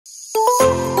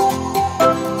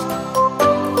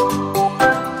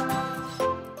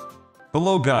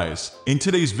Hello guys, in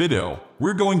today's video,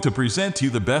 we're going to present to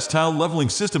you the best tile leveling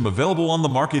system available on the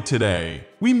market today.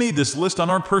 We made this list on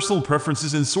our personal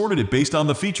preferences and sorted it based on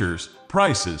the features,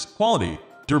 prices, quality,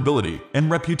 durability, and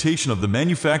reputation of the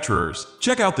manufacturers.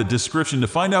 Check out the description to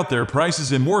find out their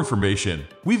prices and more information.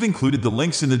 We've included the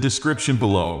links in the description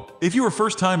below. If you are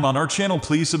first time on our channel,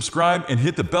 please subscribe and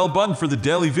hit the bell button for the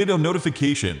daily video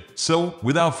notification. So,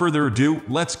 without further ado,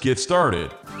 let's get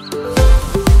started.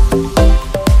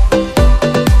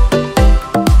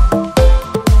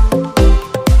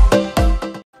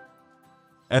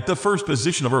 At the first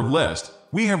position of our list,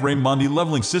 we have Raimondi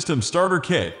Leveling System Starter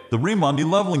Kit. The Raimondi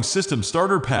Leveling System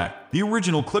Starter Pack, the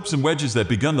original clips and wedges that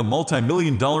begun the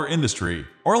multi-million-dollar industry,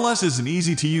 RLS is an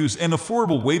easy-to-use and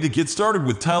affordable way to get started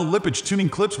with tile lippage tuning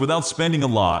clips without spending a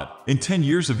lot. In 10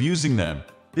 years of using them,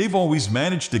 they've always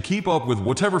managed to keep up with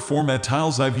whatever format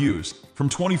tiles I've used, from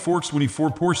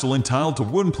 24x24 porcelain tile to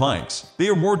wooden planks. They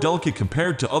are more delicate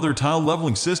compared to other tile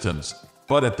leveling systems,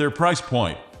 but at their price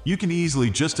point, you can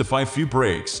easily justify a few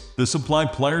breaks. The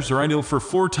supplied pliers are ideal for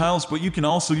floor tiles, but you can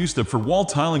also use them for wall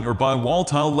tiling or buy wall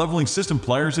tile leveling system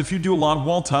pliers if you do a lot of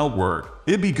wall tile work.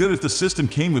 It'd be good if the system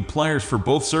came with pliers for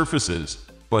both surfaces.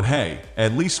 But hey,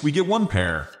 at least we get one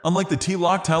pair, unlike the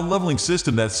T-Lock tile leveling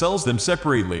system that sells them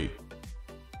separately.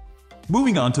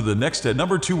 Moving on to the next at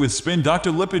number 2 with Spin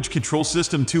Doctor Lippage Control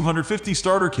System 250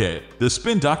 Starter Kit. The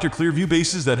Spin Doctor clear view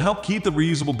bases that help keep the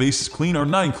reusable bases clean are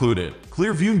not included.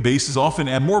 Clear viewing bases often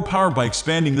add more power by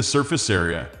expanding the surface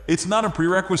area. It's not a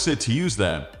prerequisite to use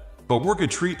them, but work a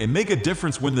treat and make a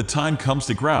difference when the time comes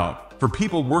to grout. For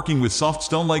people working with soft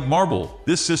stone like marble,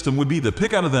 this system would be the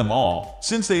pick out of them all.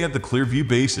 Since they have the clear view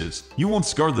bases, you won't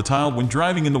scar the tile when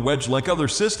driving in the wedge like other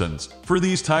systems. For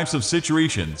these types of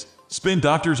situations, Spin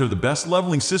Doctors are the best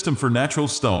leveling system for natural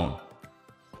stone.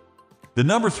 The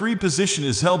number 3 position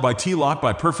is held by T-Lock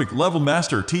by Perfect Level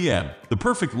Master TM. The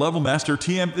Perfect Level Master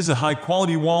TM is a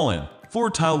high-quality wall-in, floor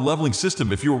tile leveling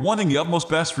system if you are wanting the utmost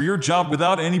best for your job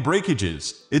without any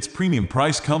breakages. Its premium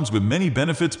price comes with many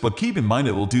benefits, but keep in mind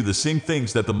it will do the same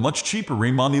things that the much cheaper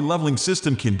Raimondi leveling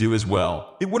system can do as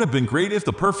well. It would have been great if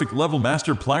the Perfect Level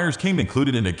Master pliers came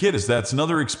included in a kit, as that's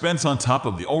another expense on top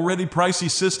of the already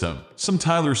pricey system. Some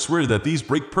tilers swear that these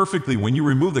break perfectly when you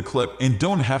remove the clip and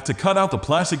don't have to cut out the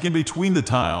plastic in between the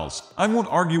tiles. I won't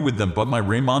argue with them, but my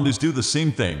Raimondis do the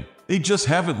same thing. They just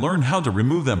haven't learned how to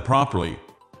remove them properly.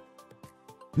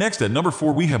 Next at number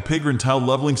 4 we have Peygran Tile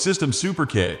Leveling System Super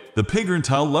Kit. The Peygran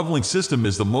Tile Leveling System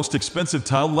is the most expensive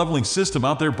tile leveling system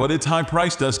out there, but its high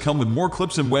price does come with more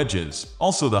clips and wedges.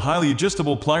 Also, the highly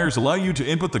adjustable pliers allow you to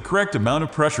input the correct amount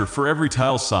of pressure for every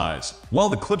tile size, while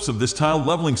the clips of this tile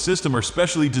leveling system are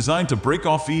specially designed to break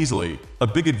off easily. A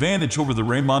big advantage over the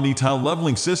Raimondi tile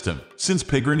leveling system, since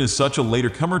Peygran is such a later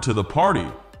comer to the party.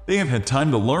 They have had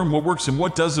time to learn what works and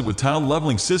what doesn't with tile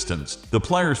leveling systems. The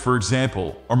pliers, for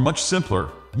example, are much simpler,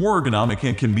 more ergonomic,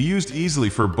 and can be used easily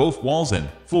for both walls and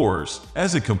floors.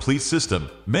 As a complete system,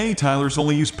 many tilers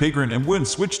only use Peygran and wouldn't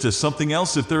switch to something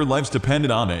else if their lives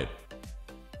depended on it.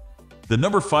 The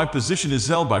number 5 position is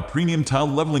held by Premium Tile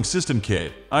Leveling System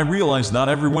Kit. I realize not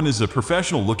everyone is a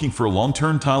professional looking for a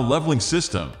long-term tile leveling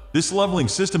system. This leveling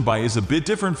system buy is a bit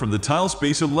different from the tile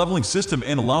spacer leveling system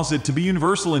and allows it to be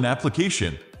universal in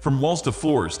application, from walls to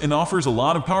floors, and offers a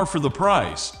lot of power for the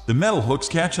price. The metal hooks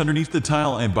catch underneath the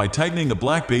tile, and by tightening the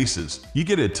black bases, you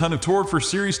get a ton of torque for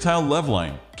serious tile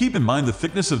leveling. Keep in mind the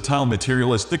thickness of tile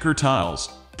material, as thicker tiles,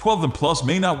 12 and plus,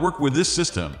 may not work with this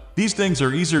system. These things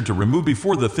are easier to remove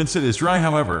before the thin set is dry,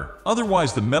 however.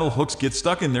 Otherwise, the metal hooks get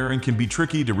stuck in there and can be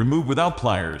tricky to remove without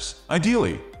pliers.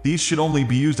 Ideally, these should only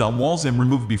be used on walls and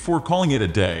removed before calling it a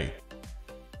day.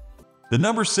 The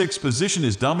number 6 position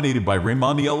is dominated by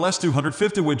Raimondi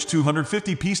LS250 Wedge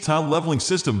 250-piece tile leveling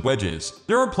system wedges.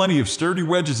 There are plenty of sturdy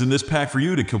wedges in this pack for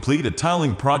you to complete a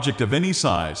tiling project of any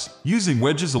size. Using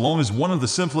wedges alone is one of the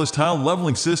simplest tile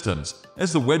leveling systems,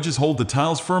 as the wedges hold the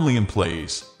tiles firmly in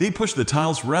place. They push the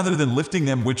tiles rather than lifting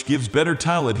them, which gives better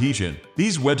tile adhesion.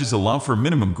 These wedges allow for a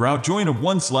minimum grout joint of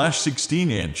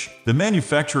 1/16 inch. The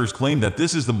manufacturers claim that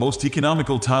this is the most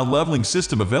economical tile leveling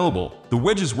system available. The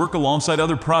wedges work alongside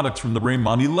other products from the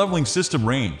Raimondi leveling system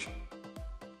range.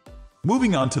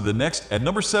 Moving on to the next, at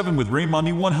number 7 with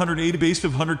Raimondi 180 base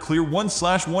 500 clear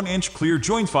 1/1 inch clear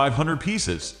joint 500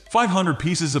 pieces. 500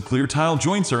 pieces of clear tile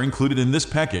joints are included in this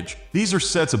package. These are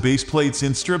sets of base plates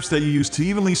and strips that you use to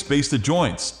evenly space the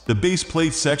joints. The base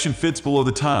plate section fits below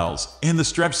the tiles, and the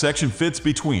strap section fits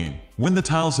between. When the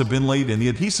tiles have been laid and the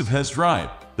adhesive has dried,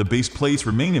 the base plates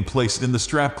remain in place and the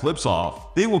strap clips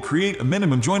off. They will create a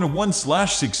minimum joint of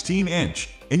 1/16 inch.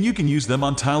 and you can use them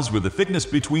on tiles with a thickness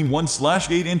between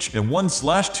 1/8 inch and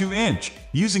 1/2 inch.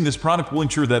 Using this product will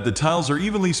ensure that the tiles are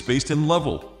evenly spaced and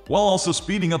level, while also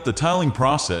speeding up the tiling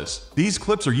process. These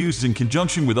clips are used in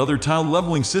conjunction with other tile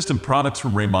leveling system products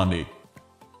from Raimondi.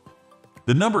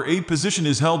 The number 8 position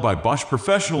is held by Bosch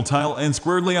Professional Tile and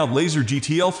Square Layout Laser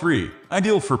GTL3,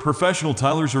 ideal for professional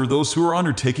tilers or those who are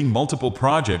undertaking multiple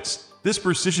projects. This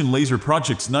precision laser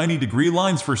projects 90-degree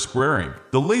lines for squaring.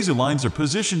 The laser lines are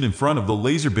positioned in front of the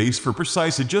laser base for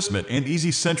precise adjustment and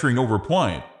easy centering over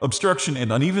point. Obstruction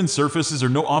and uneven surfaces are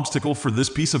no obstacle for this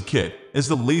piece of kit, as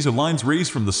the laser lines raise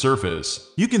from the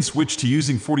surface. You can switch to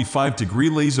using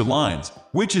 45-degree laser lines,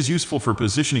 which is useful for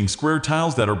positioning square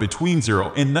tiles that are between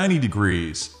 0 and 90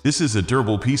 degrees. This is a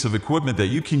durable piece of equipment that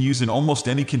you can use in almost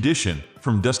any condition,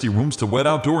 from dusty rooms to wet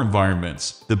outdoor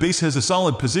environments. The base has a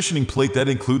solid positioning plate that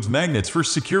includes magnets for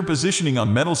secure positioning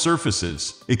on metal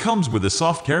surfaces. It comes with a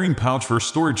soft carrying pouch for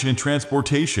storage and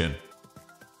transportation.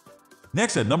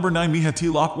 Next at number 9 we have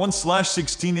T-Lock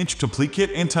 1/16 inch Complete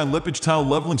Kit Anti-Lippage Tile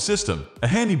Leveling System. A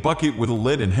handy bucket with a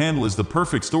lid and handle is the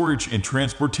perfect storage and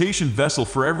transportation vessel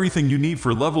for everything you need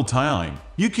for level tiling.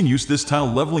 You can use this tile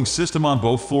leveling system on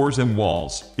both floors and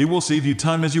walls. It will save you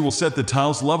time as you will set the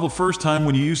tiles level first time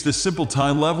when you use this simple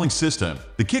tile leveling system.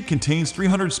 The kit contains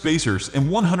 300 spacers and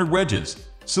 100 wedges,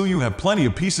 so you have plenty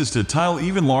of pieces to tile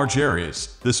even large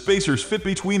areas. The spacers fit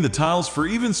between the tiles for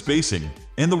even spacing,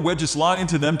 and the wedges slot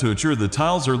into them to ensure the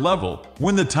tiles are level.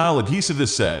 When the tile adhesive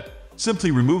is set, simply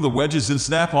remove the wedges and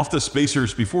snap off the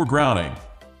spacers before grouting.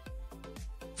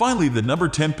 Finally, the number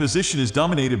 10 position is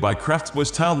dominated by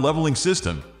Craftsboys Tile Leveling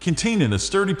System, contained in a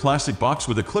sturdy plastic box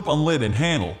with a clip-on lid and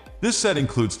handle. This set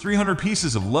includes 300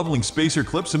 pieces of leveling spacer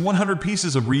clips and 100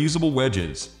 pieces of reusable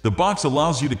wedges. The box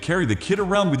allows you to carry the kit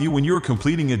around with you when you're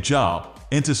completing a job,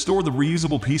 and to store the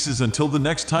reusable pieces until the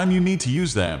next time you need to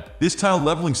use them. This tile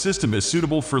leveling system is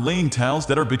suitable for laying tiles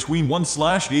that are between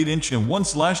 1/8 inch and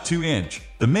 1/2 inch.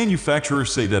 The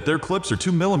manufacturers say that their clips are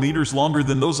 2 mm longer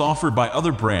than those offered by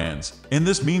other brands, and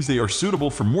this means they are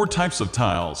suitable for more types of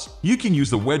tiles. You can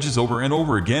use the wedges over and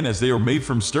over again as they are made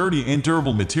from sturdy and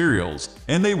durable materials,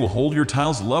 and they will hold your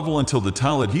tiles level until the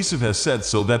tile adhesive has set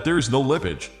so that there is no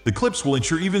lippage. The clips will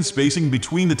ensure even spacing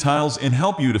between the tiles and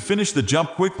help you to finish the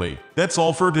job quickly. That's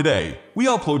all for today. We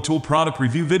upload tool product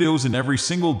review videos in every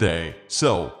single day,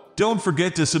 so don't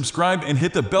forget to subscribe and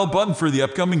hit the bell button for the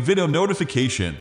upcoming video notification.